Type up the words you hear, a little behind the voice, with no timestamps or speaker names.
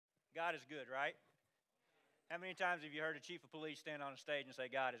God is good, right? How many times have you heard a chief of police stand on a stage and say,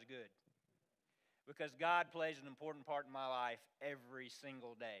 God is good? Because God plays an important part in my life every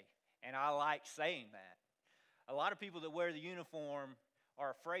single day. And I like saying that. A lot of people that wear the uniform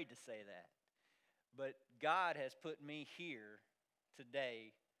are afraid to say that. But God has put me here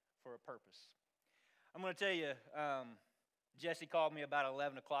today for a purpose. I'm going to tell you, Jesse called me about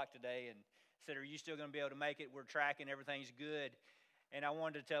 11 o'clock today and said, are you still going to be able to make it? We're tracking, everything's good. And I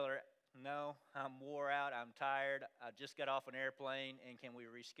wanted to tell her, no, I'm wore out, I'm tired, I just got off an airplane, and can we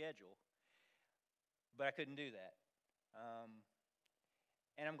reschedule? But I couldn't do that.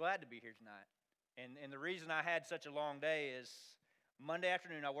 And I'm glad to be here tonight. And the reason I had such a long day is Monday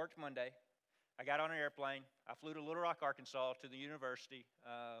afternoon, I worked Monday. I got on an airplane. I flew to Little Rock, Arkansas to the university.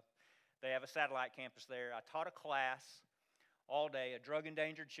 They have a satellite campus there. I taught a class all day, a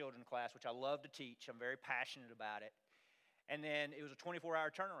drug-endangered children class, which I love to teach. I'm very passionate about it. And then it was a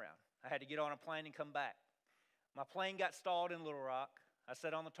 24-hour turnaround. I had to get on a plane and come back. My plane got stalled in Little Rock. I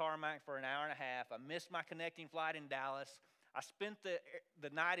sat on the tarmac for an hour and a half. I missed my connecting flight in Dallas. I spent the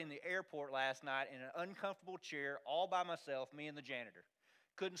night in the airport last night in an uncomfortable chair all by myself, me and the janitor.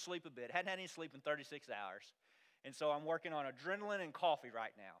 Couldn't sleep a bit. Hadn't had any sleep in 36 hours. And so I'm working on adrenaline and coffee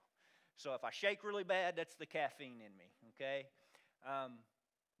right now. So if I shake really bad, that's the caffeine in me, okay?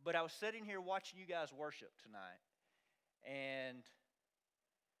 But I was sitting here watching you guys worship tonight. And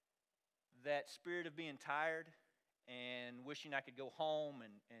that spirit of being tired and wishing I could go home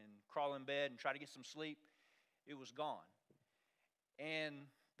and crawl in bed and try to get some sleep, it was gone. And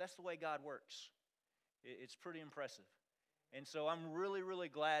that's the way God works. It's pretty impressive. And so I'm really, really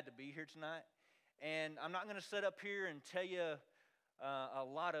glad to be here tonight. And I'm not going to sit up here and tell you a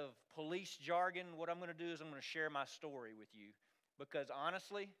lot of police jargon. What I'm going to do is I'm going to share my story with you. Because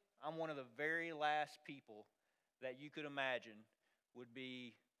honestly, I'm one of the very last people that you could imagine would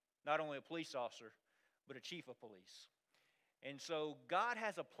be not only a police officer, but a chief of police. And so God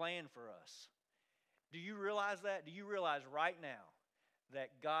has a plan for us. Do you realize that? Do you realize right now that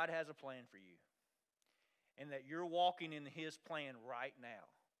God has a plan for you? And that you're walking in His plan right now?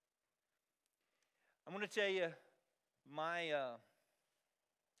 I'm going to tell you,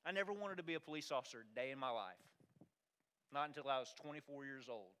 I never wanted to be a police officer a day in my life. Not until I was 24 years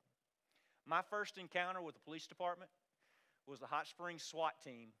old. My first encounter with the police department was the Hot Springs SWAT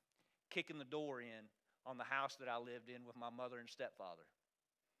team kicking the door in on the house that I lived in with my mother and stepfather.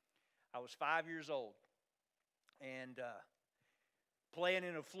 I was 5 years old and playing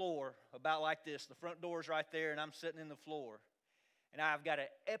in a floor about like this. The front door's right there and I'm sitting in the floor. And I've got an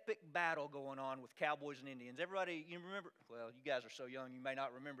epic battle going on with cowboys and Indians. Everybody, you remember? Well, you guys are so young, you may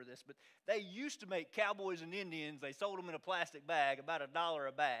not remember this, but they used to make cowboys and Indians. They sold them in a plastic bag, about $1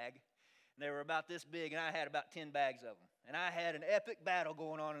 a bag. And they were about this big, and I had about 10 bags of them. And I had an epic battle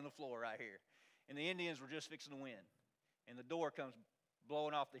going on in the floor right here. And the Indians were just fixing to win. And the door comes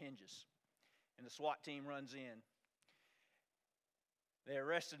blowing off the hinges. And the SWAT team runs in. They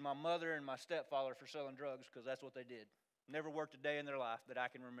arrested my mother and my stepfather for selling drugs because that's what they did. Never worked a day in their life that I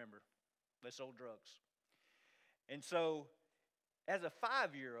can remember. They sold drugs. And so, as a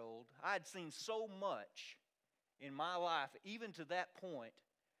 5-year-old, I had seen so much in my life, even to that point,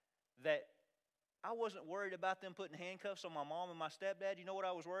 that I wasn't worried about them putting handcuffs on my mom and my stepdad. You know what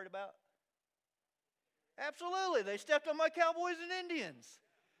I was worried about? Absolutely. They stepped on my cowboys and Indians.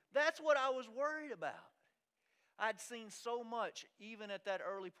 That's what I was worried about. I'd seen so much, even at that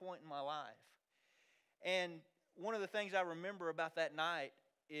early point in my life. And one of the things I remember about that night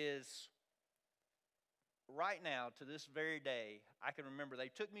is right now, to this very day, I can remember they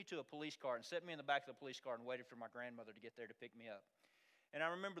took me to a police car and set me in the back of the police car and waited for my grandmother to get there to pick me up. And I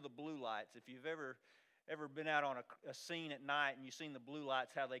remember the blue lights. If you've ever been out on a scene at night and you've seen the blue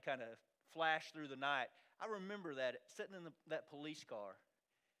lights, how they kind of flash through the night, I remember that sitting in that police car.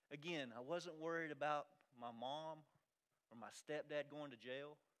 Again, I wasn't worried about my mom or my stepdad going to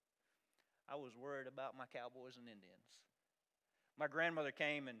jail. I was worried about my cowboys and Indians. My grandmother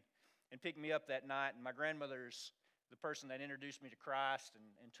came and picked me up that night, and my grandmother's the person that introduced me to Christ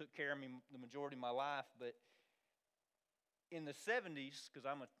and took care of me the majority of my life. But in the 70s, because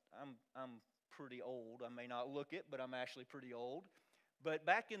I'm pretty old, I may not look it, but I'm actually pretty old. But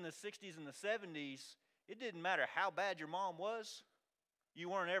back in the 60s and the 70s, it didn't matter how bad your mom was, you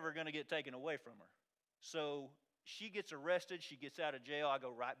weren't ever going to get taken away from her. So she gets arrested, she gets out of jail, I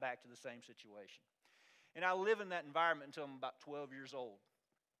go right back to the same situation. And I live in that environment until I'm about 12 years old,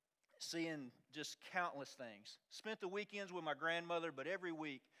 seeing just countless things. Spent the weekends with my grandmother, but every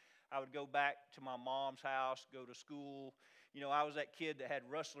week I would go back to my mom's house, go to school. You know, I was that kid that had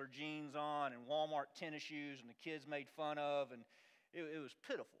Rustler jeans on and Walmart tennis shoes and the kids made fun of, and it was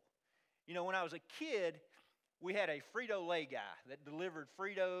pitiful. You know, when I was a kid, we had a Frito-Lay guy that delivered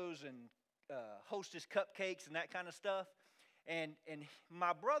Fritos and Hostess cupcakes and that kind of stuff. And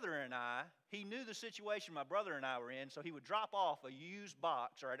my brother and I, he knew the situation my brother and I were in, so he would drop off a used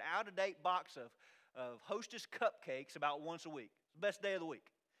box or an out-of-date box of Hostess cupcakes about once a week. Best day of the week.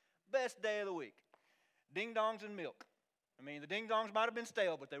 Best day of the week. Ding-dongs and milk. I mean, the ding-dongs might have been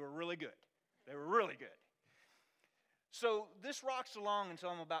stale, but they were really good. They were really good. So this rocks along until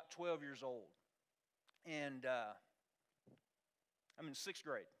I'm about 12 years old. And I'm in sixth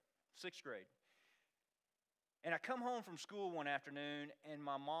grade. And I come home from school one afternoon, and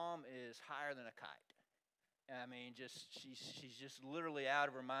my mom is higher than a kite. I mean, she's just literally out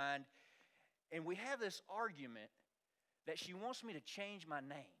of her mind. And we have this argument that she wants me to change my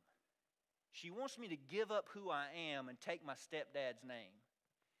name. She wants me to give up who I am and take my stepdad's name.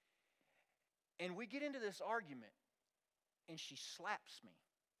 And we get into this argument, and she slaps me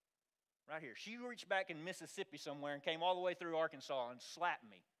right here. She reached back in Mississippi somewhere and came all the way through Arkansas and slapped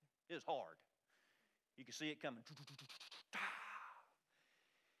me. It was hard. You could see it coming.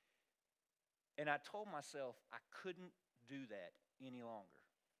 And I told myself I couldn't do that any longer.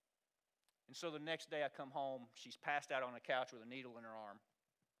 And so the next day I come home, she's passed out on a couch with a needle in her arm.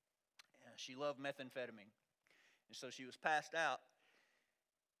 And she loved methamphetamine. And so she was passed out.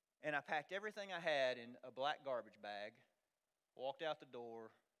 And I packed everything I had in a black garbage bag, walked out the door,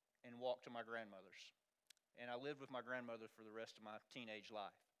 and walked to my grandmother's. And I lived with my grandmother for the rest of my teenage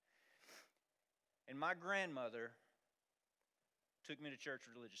life. And my grandmother took me to church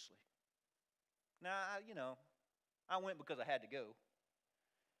religiously. Now, I went because I had to go.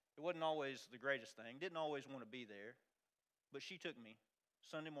 It wasn't always the greatest thing. Didn't always want to be there. But she took me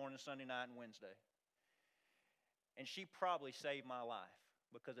Sunday morning, Sunday night, and Wednesday. And she probably saved my life.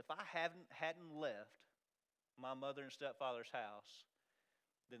 Because if I hadn't left my mother and stepfather's house,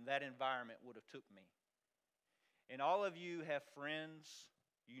 then that environment would have took me. And all of you have friends.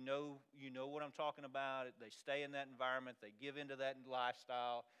 You know what I'm talking about. They stay in that environment. They give into that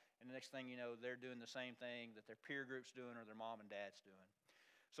lifestyle. And the next thing you know, they're doing the same thing that their peer group's doing or their mom and dad's doing.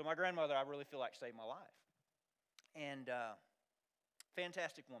 So my grandmother, I really feel like saved my life. And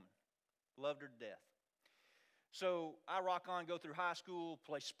fantastic woman. Loved her to death. So I rock on, go through high school,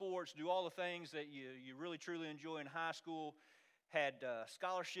 play sports, do all the things that you really truly enjoy in high school. Had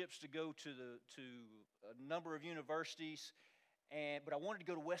scholarships to go to a number of universities. But I wanted to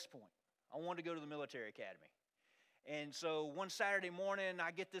go to West Point. I wanted to go to the military academy. And so one Saturday morning,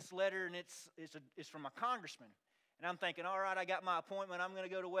 I get this letter, and it's from a congressman. And I'm thinking, all right, I got my appointment. I'm going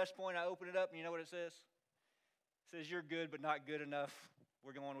to go to West Point. I open it up, and you know what it says? It says, you're good, but not good enough.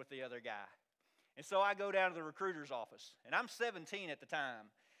 We're going with the other guy. And so I go down to the recruiter's office. And I'm 17 at the time.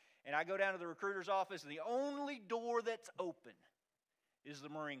 And I go down to the recruiter's office, and the only door that's open is the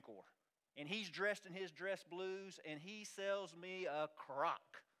Marine Corps. And he's dressed in his dress blues, and he sells me a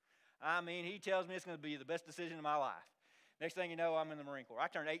crock. I mean, he tells me it's going to be the best decision of my life. Next thing you know, I'm in the Marine Corps. I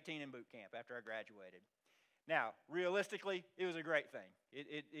turned 18 in boot camp after I graduated. Now, realistically, it was a great thing.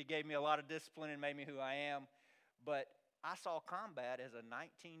 It gave me a lot of discipline and made me who I am. But I saw combat as a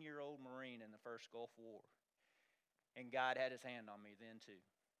 19-year-old Marine in the first Gulf War. And God had his hand on me then, too.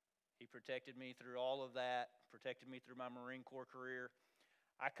 He protected me through all of that, protected me through my Marine Corps career.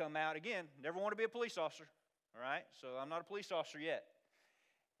 I come out, again, never want to be a police officer, all right? So I'm not a police officer yet.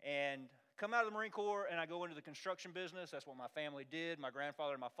 And come out of the Marine Corps, and I go into the construction business. That's what my family did. My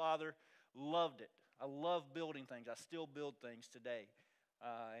grandfather and my father loved it. I love building things. I still build things today.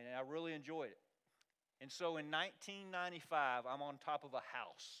 And I really enjoyed it. And so in 1995, I'm on top of a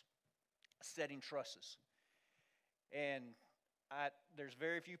house setting trusses. And there's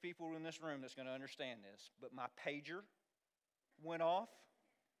very few people in this room that's going to understand this, but my pager went off.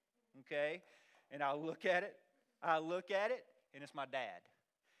 Okay, and I look at it, and it's my dad.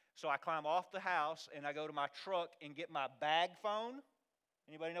 So I climb off the house, and I go to my truck and get my bag phone.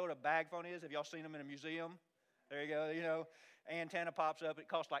 Anybody know what a bag phone is? Have y'all seen them in a museum? There you go, antenna pops up. It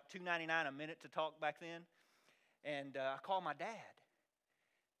cost like $2.99 a minute to talk back then. And I call my dad.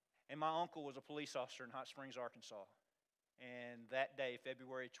 And my uncle was a police officer in Hot Springs, Arkansas. And that day,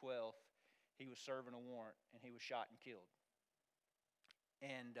 February 12th, he was serving a warrant, and he was shot and killed.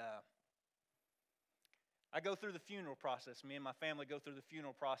 And I go through the funeral process. Me and my family go through the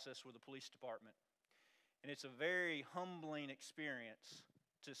funeral process with the police department. And it's a very humbling experience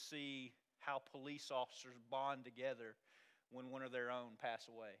to see how police officers bond together when one of their own pass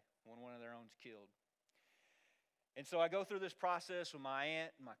away, when one of their own's killed. And so I go through this process with my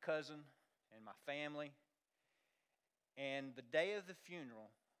aunt and my cousin and my family. And the day of the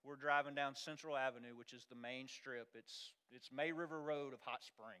funeral, we're driving down Central Avenue, which is the main strip. It's May River Road of Hot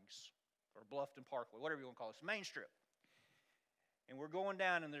Springs. or Bluffton Parkway, whatever you want to call it. It's Main Strip. And we're going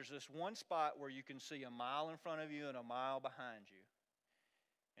down, and there's this one spot where you can see a mile in front of you and a mile behind you.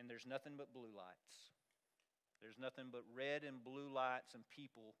 And there's nothing but blue lights. There's nothing but red and blue lights and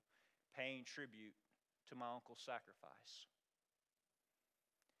people paying tribute to my uncle's sacrifice.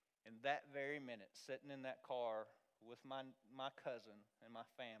 And that very minute, sitting in that car with my cousin and my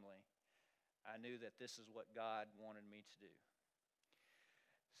family, I knew that this is what God wanted me to do.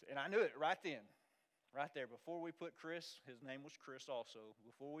 And I knew it right then, right there. Before we put Chris, his name was Chris also,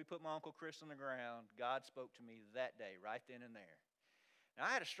 before we put my Uncle Chris on the ground, God spoke to me that day, right then and there. Now,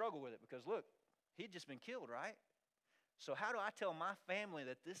 I had to struggle with it because, look, he'd just been killed, right? So how do I tell my family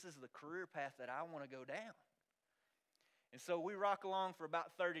that this is the career path that I want to go down? And so we rock along for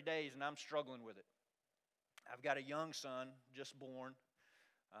about 30 days, and I'm struggling with it. I've got a young son, just born,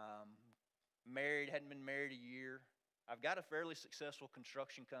 married, hadn't been married a year. I've got a fairly successful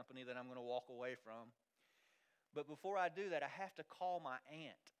construction company that I'm going to walk away from. But before I do that, I have to call my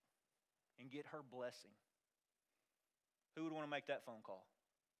aunt and get her blessing. Who would want to make that phone call?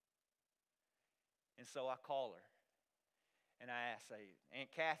 And so I call her. And I say,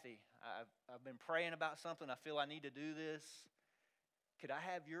 Aunt Kathy, I've been praying about something. I feel I need to do this. Could I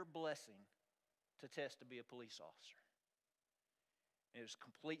have your blessing to test to be a police officer? And it was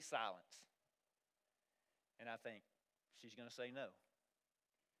complete silence. And I think, she's going to say no.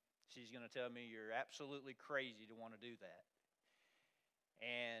 She's going to tell me you're absolutely crazy to want to do that.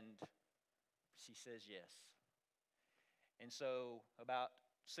 And she says yes. And so about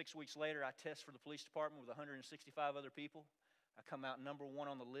 6 weeks later, I test for the police department with 165 other people. I come out number 1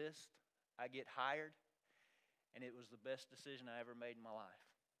 on the list. I get hired, and it was the best decision I ever made in my life.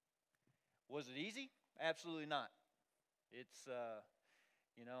 Was it easy? Absolutely not. It's I've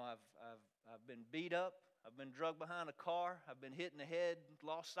been beat up. I've been drugged behind a car. I've been hit in the head,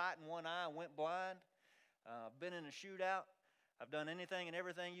 lost sight in one eye, went blind. I've been in a shootout. I've done anything and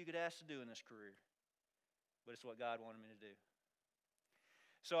everything you could ask to do in this career. But it's what God wanted me to do.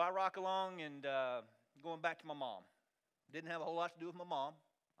 So I rock along and going back to my mom. Didn't have a whole lot to do with my mom.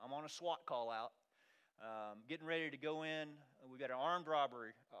 I'm on a SWAT call out. Getting ready to go in. We got an armed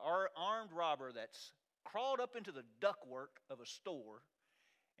robber that's crawled up into the ductwork of a store,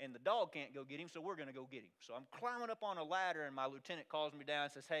 and the dog can't go get him, so we're going to go get him. So I'm climbing up on a ladder, and my lieutenant calls me down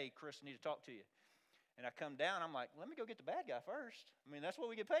and says, "Hey, Chris, I need to talk to you." And I come down. I'm like, let me go get the bad guy first. I mean, that's what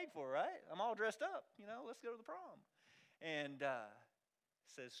we get paid for, right? I'm all dressed up. Let's go to the prom. And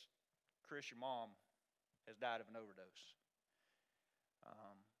says, "Chris, your mom has died of an overdose."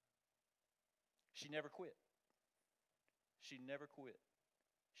 She never quit. She never quit.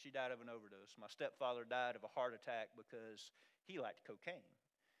 She died of an overdose. My stepfather died of a heart attack because he liked cocaine,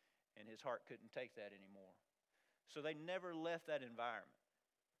 and his heart couldn't take that anymore. So they never left that environment.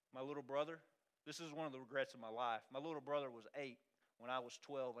 My little brother, this is one of the regrets of my life. My little brother was 8 when I was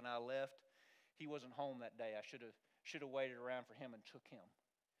 12 and I left. He wasn't home that day. I should have waited around for him and took him.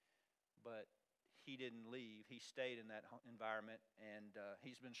 But he didn't leave. He stayed in that environment, and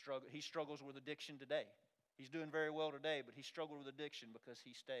he struggles with addiction today. He's doing very well today, but he struggled with addiction because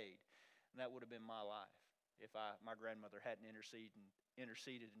he stayed. And that would have been my life if my grandmother hadn't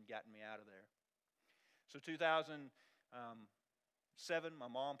interceded and gotten me out of there. So 2007, my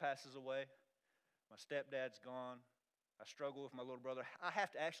mom passes away. My stepdad's gone. I struggle with my little brother. I have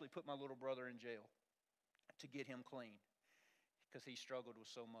to actually put my little brother in jail to get him clean because he struggled with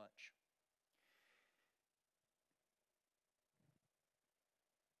so much.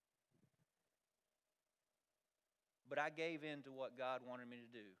 But I gave in to what God wanted me to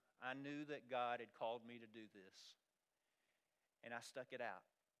do. I knew that God had called me to do this. And I stuck it out.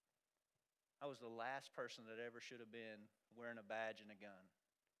 I was the last person that ever should have been wearing a badge and a gun.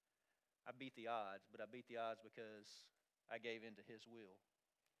 I beat the odds, but I beat the odds because I gave in to His will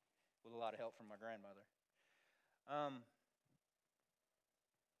with a lot of help from my grandmother.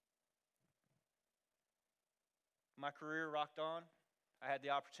 My career rocked on. I had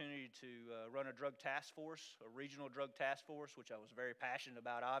the opportunity to run a drug task force, a regional drug task force, which I was very passionate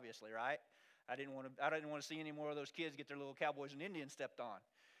about, obviously, right? I didn't want to see any more of those kids get their little cowboys and Indians stepped on.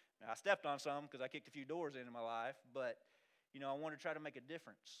 Now, I stepped on some because I kicked a few doors in my life, but, I wanted to try to make a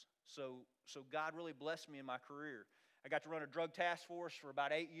difference. So God really blessed me in my career. I got to run a drug task force for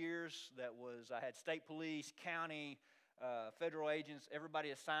about 8 years. I had state police, county, federal agents, everybody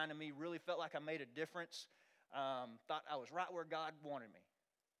assigned to me, really felt like I made a difference. Thought I was right where God wanted me.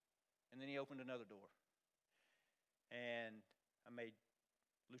 And then He opened another door. And I made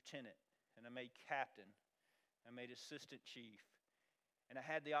lieutenant, and I made captain, I made assistant chief. And I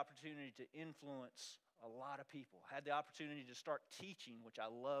had the opportunity to influence a lot of people. I had the opportunity to start teaching, which I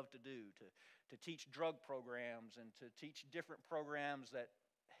love to do, to teach drug programs and to teach different programs that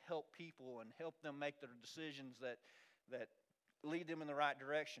help people and help them make their decisions that lead them in the right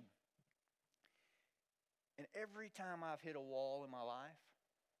direction. And every time I've hit a wall in my life,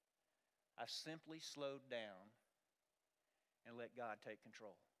 I've simply slowed down and let God take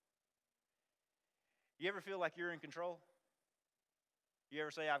control. You ever feel like you're in control? You ever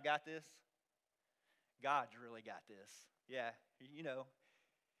say, I've got this? God's really got this. Yeah, you know.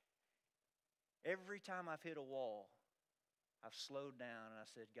 Every time I've hit a wall, I've slowed down and I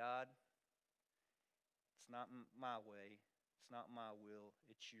said, God, it's not my way. It's not my will.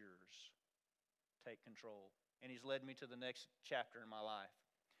 It's yours. Take control. And He's led me to the next chapter in my life.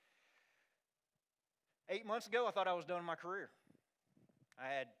 8 months ago, I thought I was done with my career.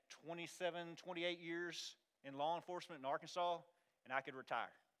 I had 27, 28 years in law enforcement in Arkansas, and I could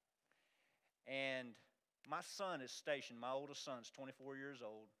retire. And my son is stationed, my oldest son's 24 years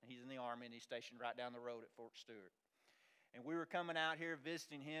old, and he's in the Army, and he's stationed right down the road at Fort Stewart. And we were coming out here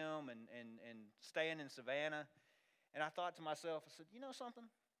visiting him and staying in Savannah, and I thought to myself, I said, you know something?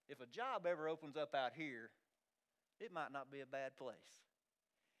 If a job ever opens up out here, it might not be a bad place.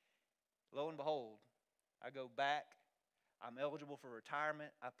 Lo and behold, I go back. I'm eligible for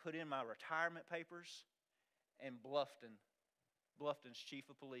retirement. I put in my retirement papers, and Bluffton's chief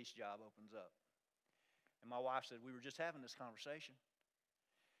of police job opens up. And my wife said, we were just having this conversation.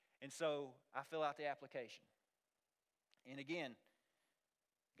 And so I fill out the application. And again,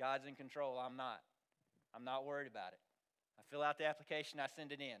 God's in control. I'm not. I'm not worried about it. I fill out the application. I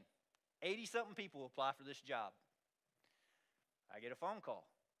send it in. 80-something people apply for this job. I get a phone call.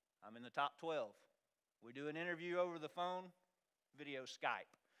 I'm in the top 12. We do an interview over the phone, video Skype.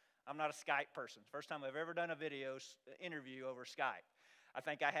 I'm not a Skype person. First time I've ever done a video interview over Skype. I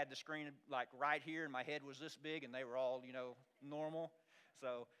think I had the screen like right here and my head was this big and they were all, normal.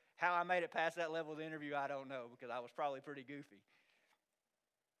 So how I made it past that level of the interview, I don't know, because I was probably pretty goofy.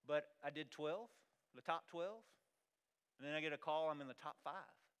 But I did 12, the top 12, and then I get a call, I'm in the top 5.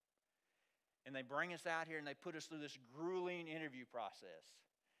 And they bring us out here and they put us through this grueling interview process.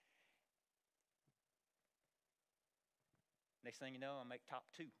 Next thing you know, I make top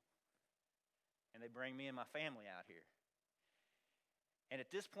 2. And they bring me and my family out here. And at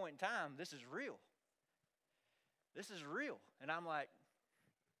this point in time, this is real. This is real. And I'm like,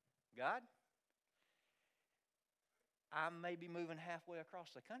 God, I may be moving halfway across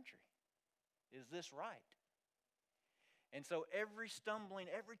the country. Is this right? And so every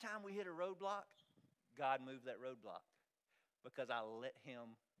time we hit a roadblock, God moved that roadblock because I let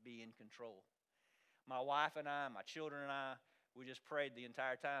Him be in control. My wife and I, my children and I, we just prayed the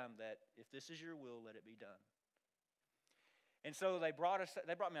entire time that if this is your will, let it be done. And so they brought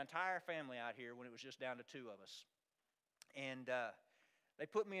my entire family out here when it was just down to 2 of us. And they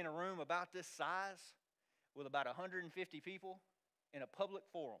put me in a room about this size with about 150 people in a public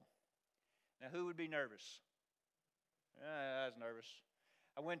forum. Now, who would be nervous? I was nervous.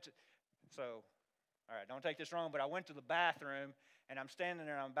 All right, don't take this wrong, but I went to the bathroom, and I'm standing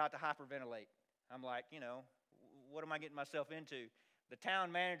there, and I'm about to hyperventilate. I'm like, what am I getting myself into? The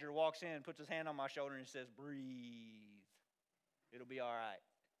town manager walks in, puts his hand on my shoulder, and he says, breathe. It'll be all right.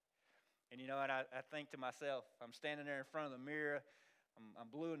 And I think to myself, I'm standing there in front of the mirror. I'm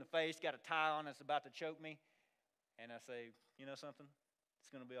blue in the face, got a tie on that's about to choke me. And I say, you know something? It's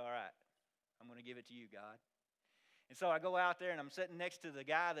going to be all right. I'm going to give it to you, God. And so I go out there, and I'm sitting next to the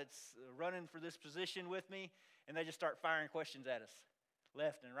guy that's running for this position with me, and they just start firing questions at us,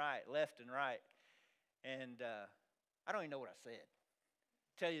 left and right, left and right. And I don't even know what I said.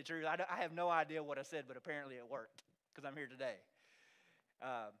 To tell you the truth, I have no idea what I said, but apparently it worked because I'm here today.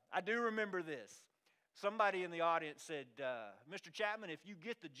 I do remember this. Somebody in the audience said, Mr. Chapman, if you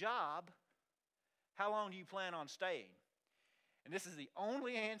get the job, how long do you plan on staying? And this is the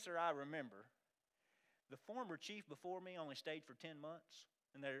only answer I remember. The former chief before me only stayed for 10 months.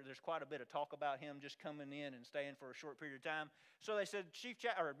 And there's quite a bit of talk about him just coming in and staying for a short period of time. So they said,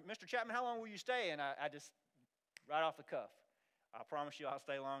 Mr. Chapman, how long will you stay? And I just, right off the cuff, I promise you I'll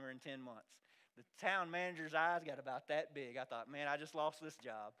stay longer than 10 months. The town manager's eyes got about that big. I thought, man, I just lost this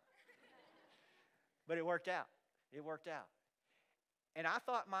job. But it worked out. It worked out. And I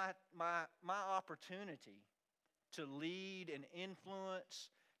thought my opportunity to lead and influence,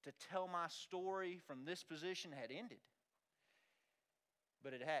 to tell my story from this position had ended.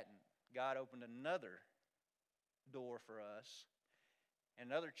 But it hadn't. God opened another door for us,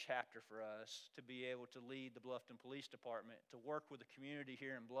 another chapter for us to be able to lead the Bluffton Police Department, to work with the community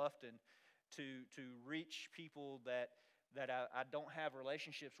here in Bluffton, to reach people that I don't have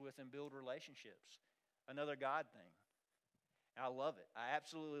relationships with and build relationships. another God thing. I love it. I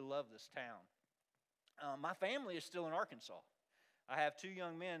absolutely love this town. My family is still in Arkansas. I have two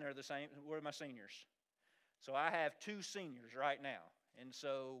young men that are the same. We're my seniors. So I have two seniors right now. And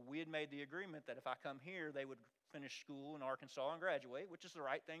so we had made the agreement that if I come here, they would finish school in Arkansas and graduate, which is the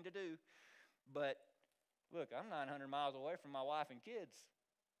right thing to do. But look, I'm 900 miles away from my wife and kids.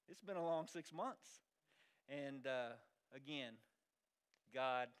 It's been a long 6 months. And again,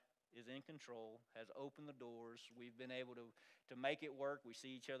 God is in control, has opened the doors. We've been able to make it work. We see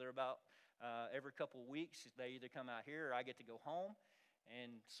each other about every couple of weeks. They either come out here or I get to go home.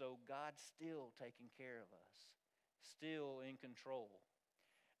 And so God's still taking care of us, still in control.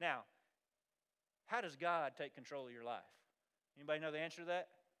 Now, how does God take control of your life? Anybody know the answer to that?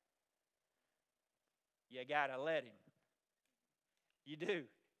 You got to let Him. You do.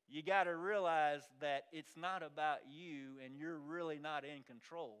 You got to realize that it's not about you and you're really not in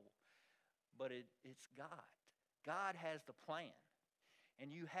control, but it's God. God has the plan,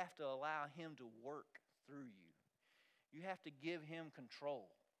 and you have to allow Him to work through you. You have to give Him control.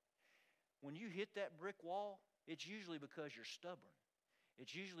 When you hit that brick wall, it's usually because you're stubborn.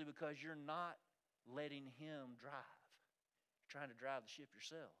 It's usually because you're not letting Him drive. You're trying to drive the ship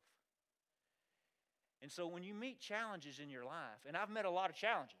yourself. And so when you meet challenges in your life, and I've met a lot of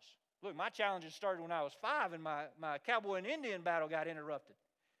challenges. Look, my challenges started when I was 5 and my cowboy and Indian battle got interrupted.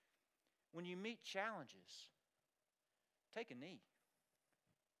 When you meet challenges, take a knee.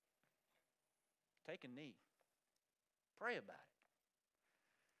 Take a knee. Pray about it.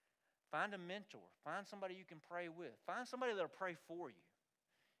 Find a mentor. Find somebody you can pray with. Find somebody that'll pray for you.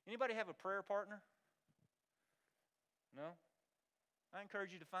 Anybody have a prayer partner? No? I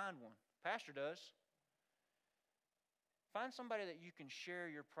encourage you to find one. Pastor does. Find somebody that you can share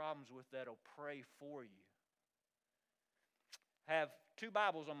your problems with that'll pray for you. I have 2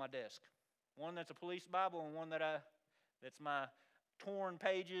 Bibles on my desk. One that's a police Bible and one that's my torn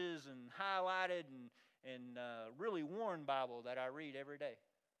pages and highlighted and really worn Bible that I read every day.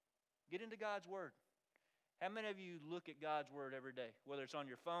 Get into God's Word. How many of you look at God's Word every day? Whether it's on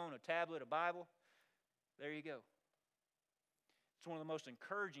your phone, a tablet, a Bible, there you go. It's one of the most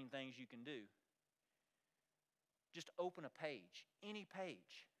encouraging things you can do. Just open a page, any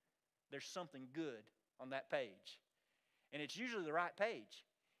page. There's something good on that page. And it's usually the right page.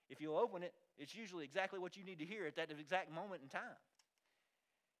 If you'll open it, it's usually exactly what you need to hear at that exact moment in time.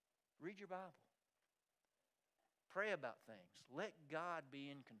 Read your Bible. Pray about things. Let God be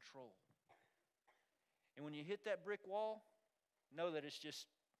in control. And when you hit that brick wall, know that it's just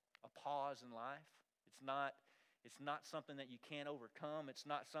a pause in life. It's not something that you can't overcome. It's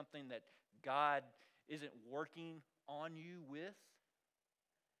not something that God isn't working on you with.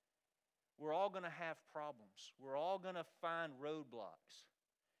 We're all going to have problems. We're all going to find roadblocks.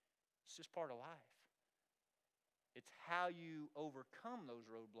 It's just part of life. It's how you overcome those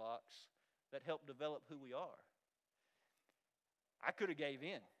roadblocks that help develop who we are. I could have gave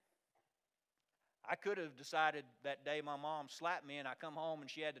in. I could have decided that day my mom slapped me and I come home and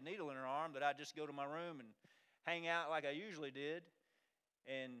she had the needle in her arm that I'd just go to my room and hang out like I usually did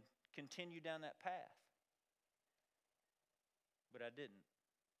and continue down that path. But I didn't.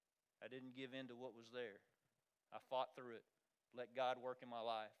 I didn't give in to what was there. I fought through it, let God work in my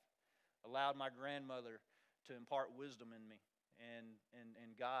life, allowed my grandmother to impart wisdom in me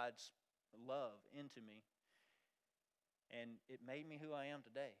and God's love into me. And it made me who I am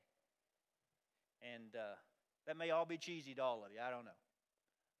today. And that may all be cheesy to all of you. I don't know.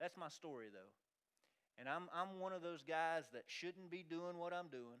 That's my story, though. And I'm one of those guys that shouldn't be doing what I'm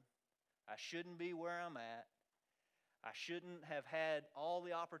doing. I shouldn't be where I'm at. I shouldn't have had all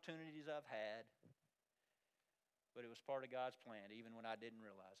the opportunities I've had. But it was part of God's plan, even when I didn't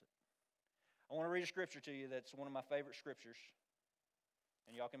realize it. I want to read a scripture to you that's one of my favorite scriptures.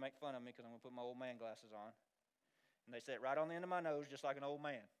 And y'all can make fun of me because I'm going to put my old man glasses on. And they sit right on the end of my nose just like an old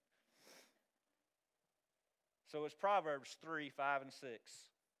man. So it's Proverbs 3, 5, and 6.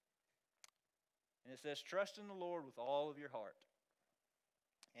 And it says, trust in the Lord with all of your heart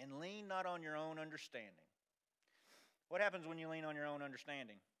and lean not on your own understanding. What happens when you lean on your own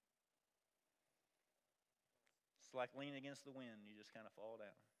understanding? It's like leaning against the wind. You just kind of fall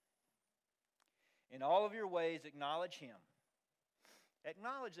down. In all of your ways, acknowledge Him.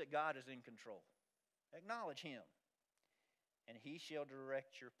 Acknowledge that God is in control. Acknowledge Him. And He shall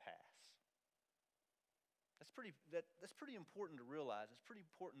direct your paths. That's pretty important to realize. It's pretty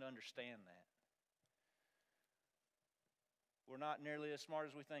important to understand that. We're not nearly as smart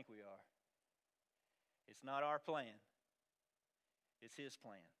as we think we are. It's not our plan. It's His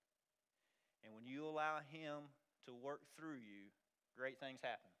plan. And when you allow Him to work through you, great things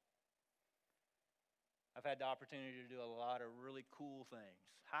happen. I've had the opportunity to do a lot of really cool things.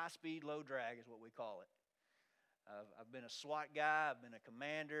 High speed, low drag is what we call it. I've been a SWAT guy. I've been a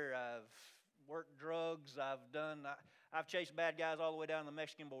commander. I've worked drugs. I've chased bad guys all the way down the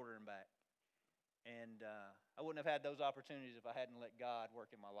Mexican border and back. And I wouldn't have had those opportunities if I hadn't let God work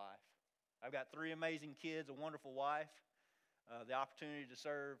in my life. I've got 3 amazing kids, a wonderful wife, the opportunity to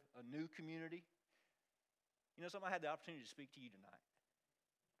serve a new community. You know something? I had the opportunity to speak to you tonight.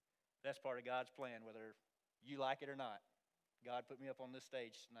 That's part of God's plan, whether you like it or not. God put me up on this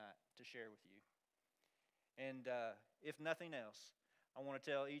stage tonight to share with you. And if nothing else, I want to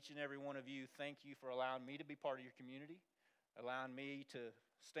tell each and every one of you, thank you for allowing me to be part of your community, allowing me to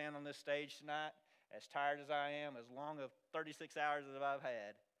stand on this stage tonight, as tired as I am, as long of 36 hours as I've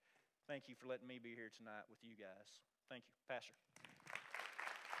had. Thank you for letting me be here tonight with you guys. Thank you, Pastor.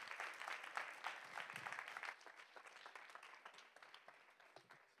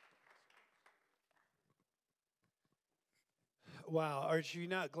 Wow, are you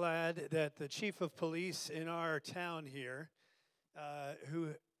not glad that the chief of police in our town here,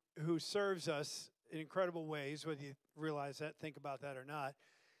 who serves us in incredible ways, whether you realize that, think about that or not,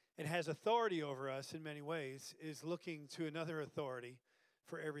 and has authority over us in many ways, is looking to another authority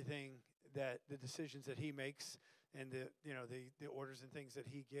for everything that the decisions that he makes and the orders and things that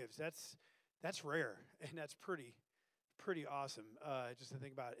he gives. That's rare, and that's pretty awesome just to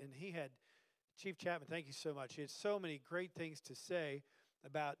think about it. And he had. Chief Chapmond, thank you so much. He had so many great things to say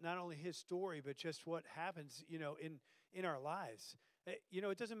about not only his story, but just what happens, in our lives.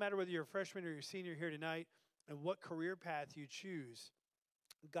 It doesn't matter whether you're a freshman or you're a senior here tonight and what career path you choose.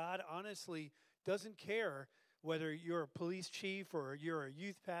 God honestly doesn't care whether you're a police chief or you're a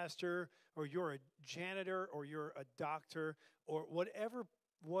youth pastor or you're a janitor or you're a doctor or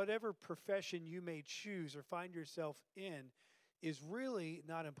whatever profession you may choose or find yourself in is really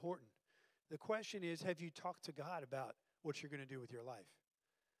not important. The question is, have you talked to God about what you're going to do with your life?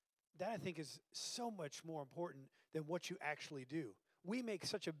 That, I think, is so much more important than what you actually do. We make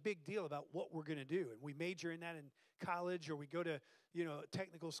such a big deal about what we're going to do, and we major in that in college, or we go to,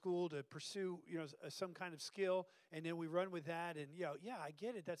 technical school to pursue, some kind of skill, and then we run with that, and, I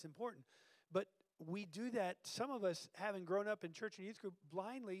get it, that's important. But we do that, some of us, having grown up in church and youth group,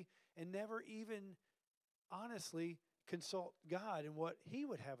 blindly and never even honestly consult God and what he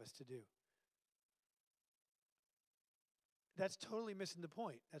would have us to do. That's totally missing the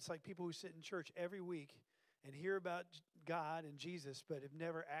point. That's like people who sit in church every week and hear about God and Jesus, but have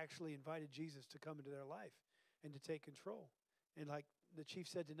never actually invited Jesus to come into their life and to take control. And like the chief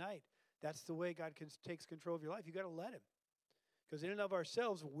said tonight, that's the way God takes control of your life. You got to let him. Because in and of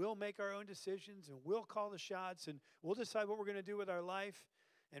ourselves, we'll make our own decisions and we'll call the shots and we'll decide what we're going to do with our life.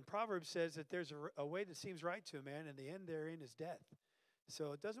 And Proverbs says that there's a way that seems right to a man, and the end therein is death.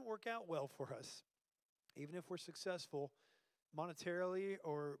 So it doesn't work out well for us, even if we're successful monetarily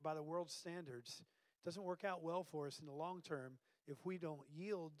or by the world's standards. It doesn't work out well for us in the long term if we don't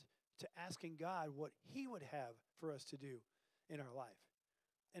yield to asking God what he would have for us to do in our life.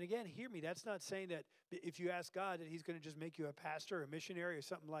 And again, hear me, that's not saying that if you ask God that he's going to just make you a pastor or a missionary or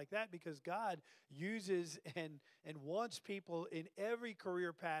something like that, because God uses and wants people in every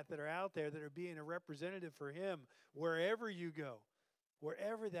career path that are out there that are being a representative for him wherever you go.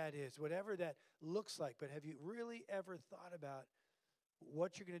 Wherever that is, whatever that looks like. But have you really ever thought about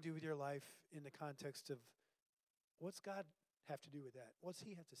what you're going to do with your life in the context of what's God have to do with that? What's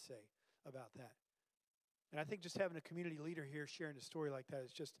he have to say about that? And I think just having a community leader here sharing a story like that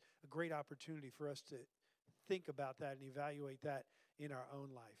is just a great opportunity for us to think about that and evaluate that in our own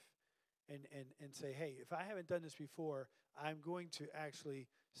life. And say, hey, if I haven't done this before, I'm going to actually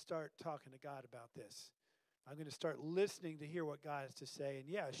start talking to God about this. I'm going to start listening to hear what God has to say. And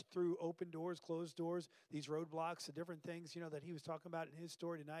yes, through open doors, closed doors, these roadblocks, the different things, that he was talking about in his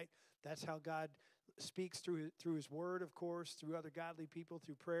story tonight. That's how God speaks through his word, of course, through other godly people,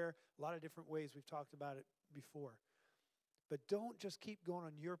 through prayer, a lot of different ways. We've talked about it before. But don't just keep going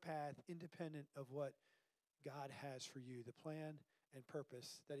on your path independent of what God has for you, the plan and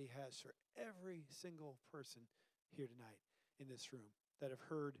purpose that he has for every single person here tonight in this room that have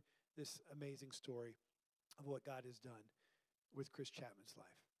heard this amazing story of what God has done with Chris Chapman's life.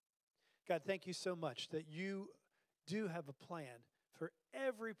 God, thank you so much that you do have a plan for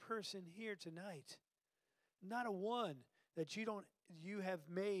every person here tonight. Not a one that you have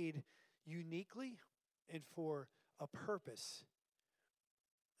made uniquely and for a purpose.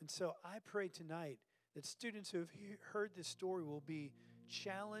 And so I pray tonight that students who have heard this story will be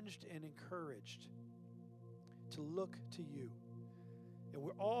challenged and encouraged to look to you. And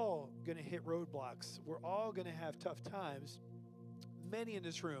we're all going to hit roadblocks. We're all going to have tough times. Many in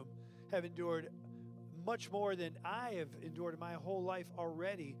this room have endured much more than I have endured in my whole life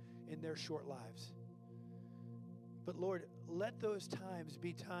already in their short lives. But Lord, let those times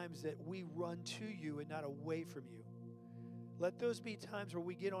be times that we run to you and not away from you. Let those be times where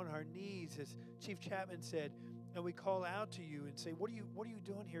we get on our knees, as Chief Chapmond said, and we call out to you and say, what are you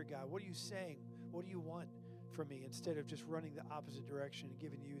doing here, God? What are you saying? What do you want from me? Instead of just running the opposite direction and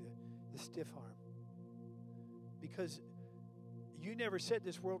giving you the stiff arm. Because you never said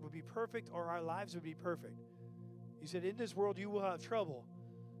this world would be perfect or our lives would be perfect. You said, in this world you will have trouble,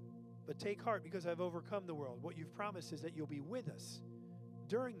 but take heart because I've overcome the world. What you've promised is that you'll be with us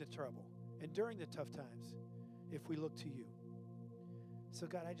during the trouble and during the tough times if we look to you. So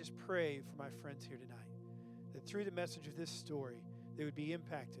God, I just pray for my friends here tonight that through the message of this story, they would be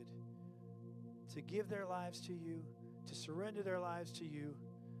impacted to give their lives to you, to surrender their lives to you,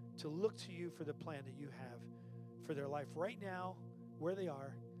 to look to you for the plan that you have for their life right now, where they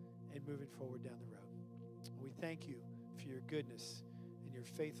are, and moving forward down the road. And we thank you for your goodness and your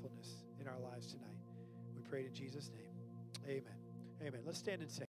faithfulness in our lives tonight. We pray in Jesus' name. Amen. Amen. Let's stand and sing.